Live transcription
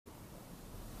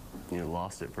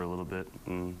lost it for a little bit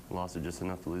and lost it just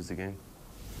enough to lose the game.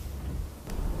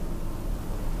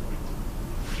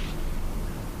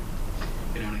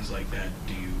 In outings like that,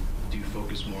 do you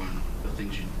focus more on the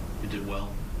things you did well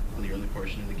in the early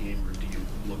portion of the game, or do you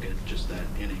look at just that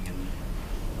inning and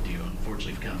do you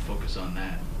unfortunately kind of focus on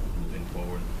that moving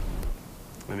forward?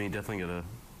 I mean, you definitely got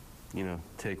to,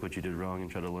 take what you did wrong and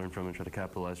try to learn from it, try to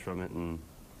capitalize from it. And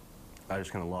I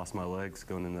just kind of lost my legs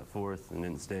going in that fourth and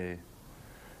didn't stay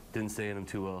in them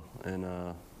too well.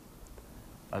 And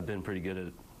I've been pretty good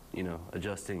at,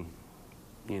 adjusting,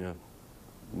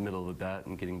 middle of a bat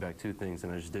and getting back to things,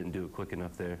 and I just didn't do it quick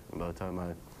enough there. And by the time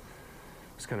I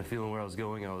was kind of feeling where I was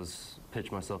going, I was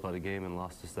pitched myself out of game and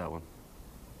lost just that one.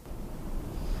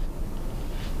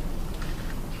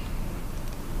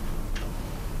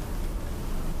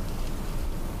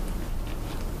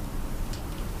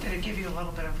 Did it give you a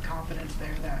little bit of confidence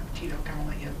there that Tito kind of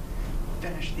let you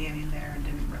finish the inning there and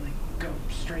didn't really go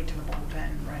straight to the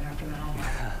bullpen right after the home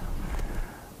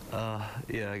run?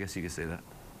 Yeah, I guess you could say that.